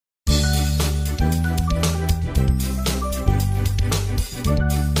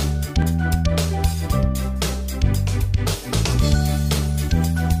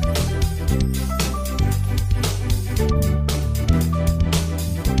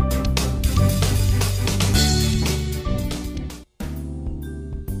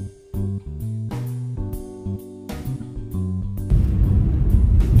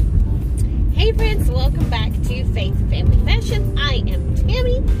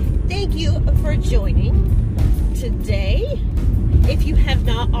thank you for joining today. If you have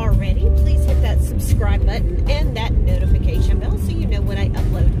not already, please hit that subscribe button and that notification bell so you know when I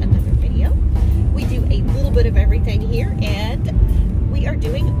upload another video. We do a little bit of everything here, and we are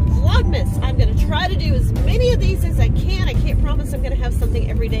doing Vlogmas. I'm going to try to do as many of these as I can. I can't promise I'm going to have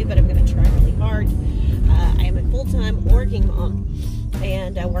something every day, but I'm going to try really hard. I am a full-time working mom,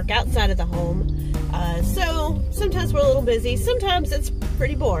 and I work outside of the home. So sometimes we're a little busy. Sometimes it's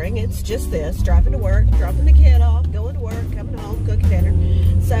pretty boring. It's just this, driving to work, dropping the kid off, going to work, coming home, cooking dinner.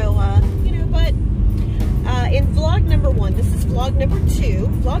 So, you know, but in vlog number 1, this is vlog number 2.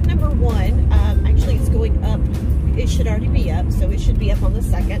 Vlog number 1, actually it's going up. It should already be up, so it should be up on the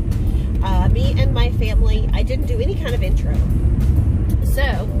 2nd. Me and my family, I didn't do any kind of intro. So,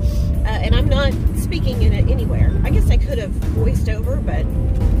 and I'm not speaking in it anywhere. I guess I could have voiced over, but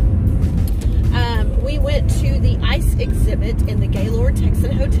we went to the ice exhibit in the Gaylord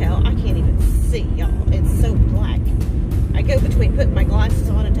Texan Hotel. I can't even see, y'all. It's so black. I go between putting my glasses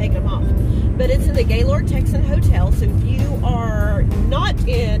on and taking them off. But it's in the Gaylord Texan Hotel, so if you are not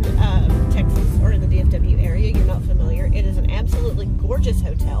in Texas or in the DFW area, you're not familiar, it is an absolutely gorgeous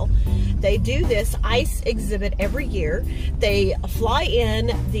hotel. They do this ice exhibit every year. They fly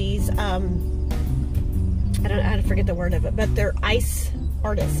in these, I forget the word of it, but they're ice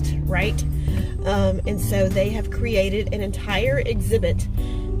artists, right? And so they have created an entire exhibit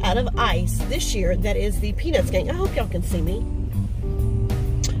out of ice this year that is the Peanuts gang. I hope y'all can see me.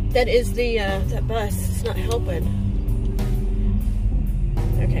 That is the, that bus is not helping.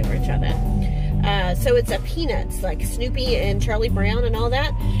 Okay, we're gonna try that. So it's a Peanuts, like Snoopy and Charlie Brown and all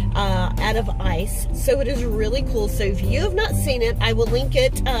that, out of ice. So it is really cool. So if you have not seen it, I will link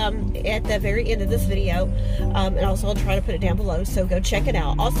it at the very end of this video. And also I'll try to put it down below, so go check it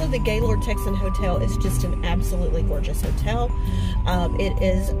out. Also, the Gaylord Texan Hotel is just an absolutely gorgeous hotel. It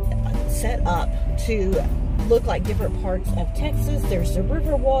is set up to look like different parts of Texas. There's the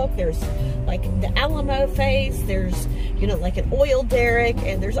Riverwalk, there's like the Alamo face, there's, you know, like an oil derrick,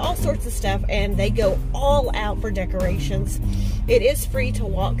 and there's all sorts of stuff, and they go all out for decorations. It is free to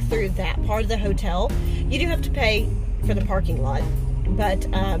walk through that part of the hotel. You do have to pay for the parking lot, but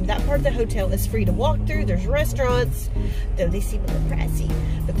that part of the hotel is free to walk through. There's restaurants, though they seem a little pricey,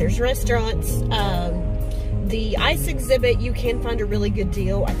 but there's restaurants. The ice exhibit, you can find a really good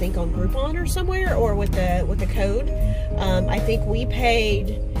deal, I think, on Groupon or somewhere, or with the code. I think we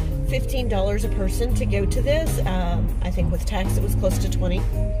paid $15 a person to go to this. I think with tax it was close to $20.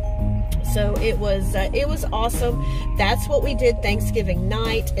 So it was awesome. That's what we did Thanksgiving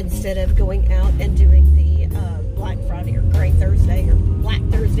night instead of going out and doing the Black Friday or Gray Thursday or Black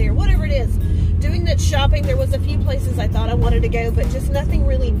Thursday or whatever it is. Doing that shopping, there was a few places I thought I wanted to go, but just nothing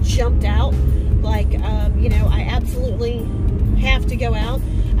really jumped out. Like, you know, I absolutely have to go out.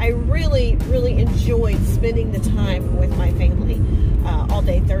 I really, really enjoyed spending the time with my family all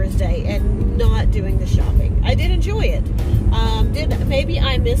day Thursday and not doing the shopping. I did enjoy it. Did maybe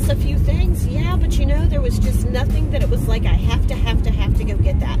I miss a few things? Yeah, but you know, there was just nothing that it was like I have to go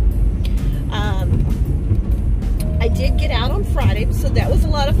get that. I did get out on Friday, so that was a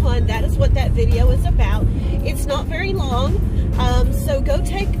lot of fun. That is what that video is about. It's not very long, so go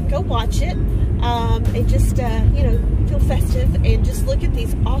watch it, and just you know, feel festive and just look at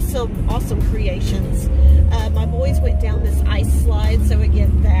these awesome creations. My boys went down this ice slide, so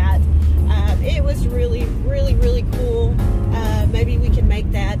again, that it was really cool. Maybe we can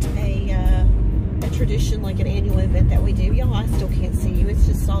make that a tradition, like an annual event that we do. Y'all, I still can't see you. It's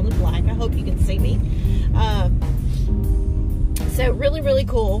just solid black. I hope you can see me. So really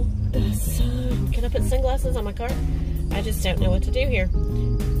cool. Can I put sunglasses on my car? I just don't know what to do here.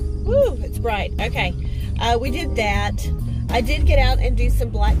 Woo, it's bright. Okay, we did that. I did get out and do some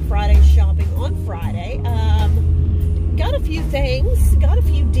Black Friday shopping on Friday. Got a few things, got a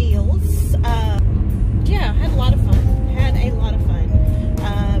few deals. Yeah, had a lot of fun.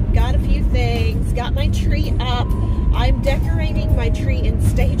 Got a few things, got my tree up. I'm decorating my tree in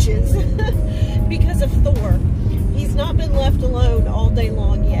stages because of Thor. He's not been left alone all day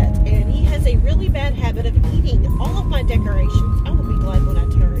long yet, and he has a really bad habit of eating all of my decorations. I will be glad when I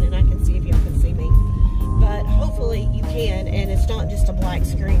turn and I can see if y'all can see me, but hopefully you can, and it's not just a black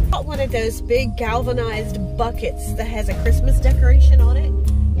screen. I got one of those big galvanized buckets that has a Christmas decoration on it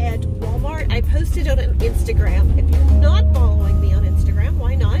at Walmart. I posted it on Instagram. If you're not following me on Instagram,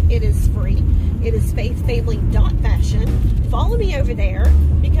 why not? It is free. It is FaithFamily.Fashion. Follow me over there,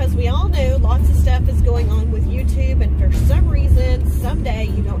 because we all know lots of stuff is going on with YouTube, and for some reason, someday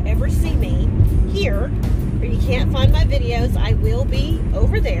you don't ever see me here. or you can't find my videos, I will be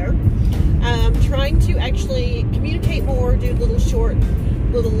over there. Trying to actually communicate more, do little short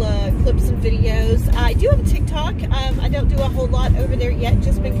clips and videos. I do have a TikTok. I don't do a whole lot over there yet,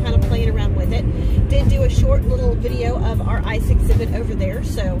 just been kind of playing around with it. Did do a short little video of our ice exhibit over there,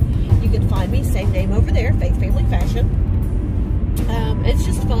 so you can find me, same name over there, Faith Family Fashion. It's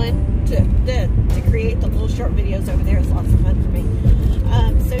just fun to create the little short videos over there. It's lots of fun for me.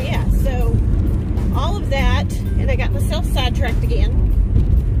 So yeah, so all of that, and I got myself sidetracked again.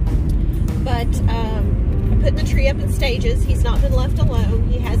 But I'm putting the tree up in stages. He's not been left alone.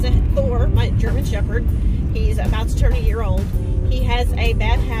 He has a Thor, my German Shepherd. He's about to turn a year old. He has a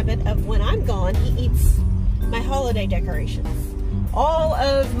bad habit of when I'm gone, he eats my holiday decorations. All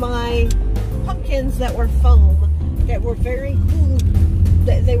of my pumpkins that were foam, that were very cool,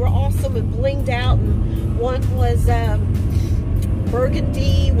 they were awesome and blinged out. And one was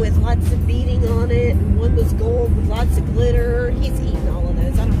burgundy with lots of beading on it, and one was gold with lots of glitter. He's eaten all of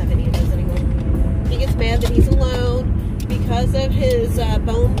those. I don't have any of those anymore. He gets mad that he's alone because of his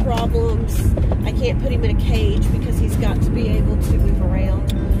bone problems. I can't put him in a cage because he's got to be able to move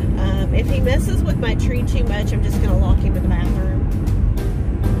around. If he messes with my tree too much, I'm just going to lock him in the bathroom.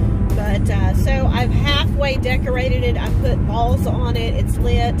 But so I've halfway decorated it. I put balls on it. It's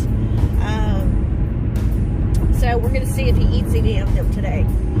lit. So we're going to see if he eats any of them today.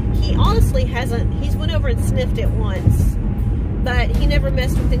 He honestly hasn't. He's went over and sniffed it once, but he never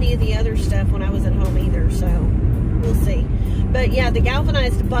messed with any of the other stuff when I was at home either, so we'll see. But yeah, the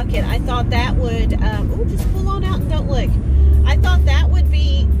galvanized bucket, I thought that would, oh, just pull on out and don't look. I thought that would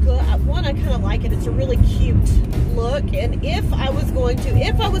be good. One, I kind of like it. It's a really cute look, and if I was going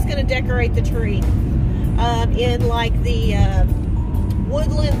to decorate the tree in like the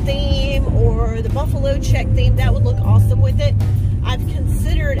woodland theme or the buffalo check theme, that would look awesome with it. I've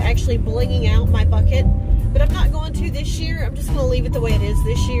considered actually blinging out my bucket, but I'm not going to this year. I'm just going to leave it the way it is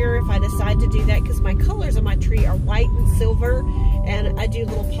this year if I decide to do that, because my colors on my tree are white and silver, and I do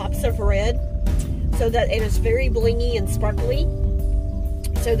little pops of red, so that, and it's very blingy and sparkly.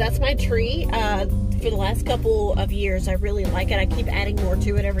 So that's my tree. For the last couple of years, I really like it. I keep adding more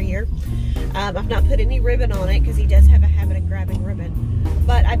to it every year. I've not put any ribbon on it because he does have a habit of grabbing ribbon.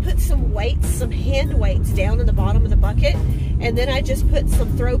 But I put some weights, some hand weights down in the bottom of the bucket, and then I just put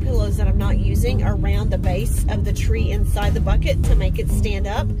some throw pillows that I'm not using around the base of the tree inside the bucket to make it stand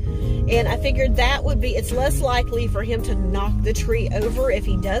up. And I figured that would be, it's less likely for him to knock the tree over if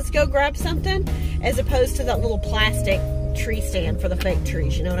he does go grab something, as opposed to that little plastic tree stand for the fake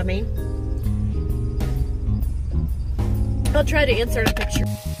trees, you know what I mean? I'll try to insert a picture.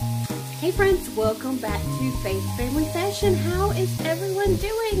 Hey friends, welcome back to Faith Family Fashion. How is everyone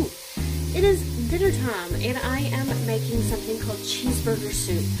doing? It is dinner time, and I am making something called cheeseburger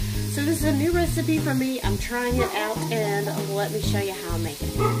soup. So this is a new recipe for me. I'm trying it out, and let me show you how I'm making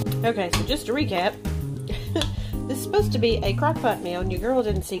it. Okay, so just to recap, this is supposed to be a crock pot meal, and your girl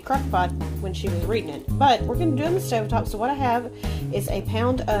didn't see crock pot when she was reading it. But we're going to do it on the stovetop, so what I have is a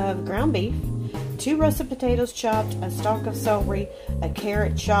pound of ground beef, 2 russet potatoes chopped, a stalk of celery, a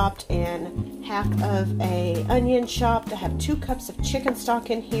carrot chopped, and half of a onion chopped. I have 2 cups of chicken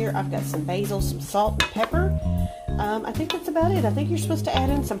stock in here. I've got some basil, some salt, and pepper. I think that's about it. I think you're supposed to add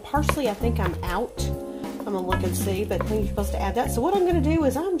in some parsley. I think I'm out. I'm going to look and see, but I think you're supposed to add that. So what I'm going to do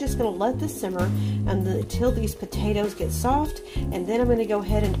is I'm just going to let this simmer until these potatoes get soft, and then I'm going to go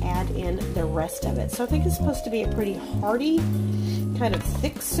ahead and add in the rest of it. So I think it's supposed to be a pretty hearty, kind of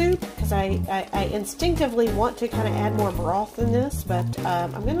thick soup, because I instinctively want to kind of add more broth in this, but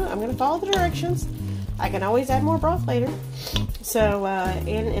I'm gonna follow the directions. I can always add more broth later. So and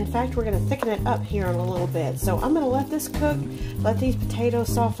in fact, we're gonna thicken it up here in a little bit. So I'm gonna let this cook, let these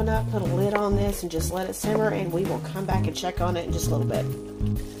potatoes soften up, put a lid on this, and just let it simmer, and we will come back and check on it in just a little bit.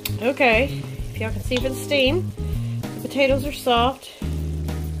 Okay, if y'all can see for the steam, the potatoes are soft.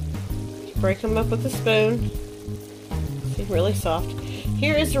 Break them up with a spoon. Really soft.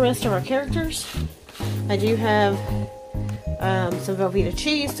 Here is the rest of our characters. I do have some Velveeta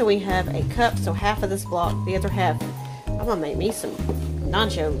cheese, so we have a cup, so half of this block, the other half, I'm gonna make me some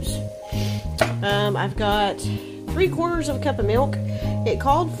nachos. I've got 3/4 of a cup of milk. It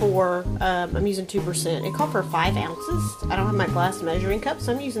called for, I'm using 2%, it called for 5 ounces. I don't have my glass measuring cup,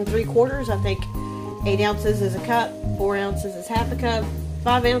 so I'm using 3/4. I think 8 ounces is a cup, 4 ounces is half a cup,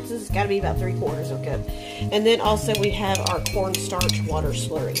 5 ounces, it's got to be about 3/4 of a cup. And then also we have our cornstarch water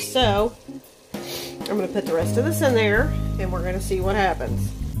slurry. So I'm going to put the rest of this in there, and we're going to see what happens.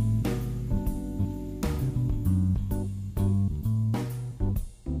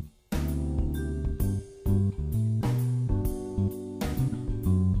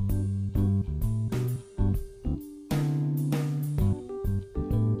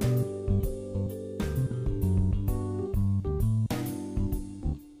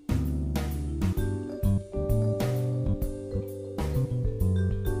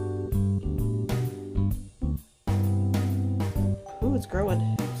 growing.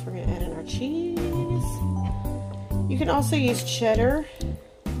 So we're gonna add in our cheese. You can also use cheddar.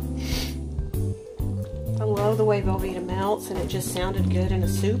 I love the way Velveeta melts, and it just sounded good in a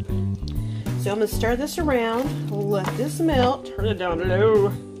soup. So I'm gonna stir this around, let this melt, turn it down low,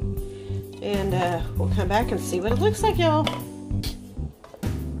 and we'll come back and see what it looks like, y'all.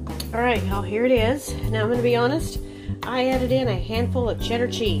 All right, y'all, here it is. Now I'm gonna be honest, I added in a handful of cheddar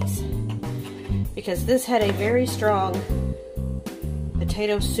cheese because this had a very strong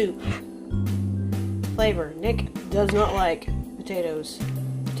potato soup flavor. Nick does not like potatoes,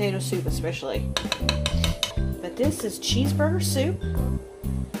 potato soup especially. But this is cheeseburger soup.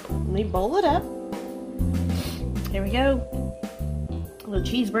 Let me bowl it up. There we go. A little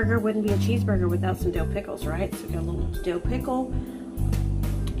cheeseburger wouldn't be a cheeseburger without some dill pickles, right? So we got a little dill pickle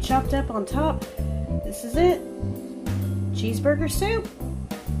chopped up on top. This is it. Cheeseburger soup.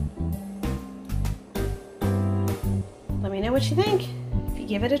 Let me know what you think if you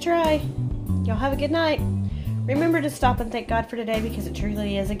give it a try. Y'all have a good night. Remember to stop and thank God for today because it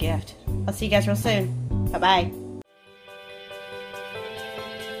truly is a gift. I'll see you guys real soon. Bye-bye.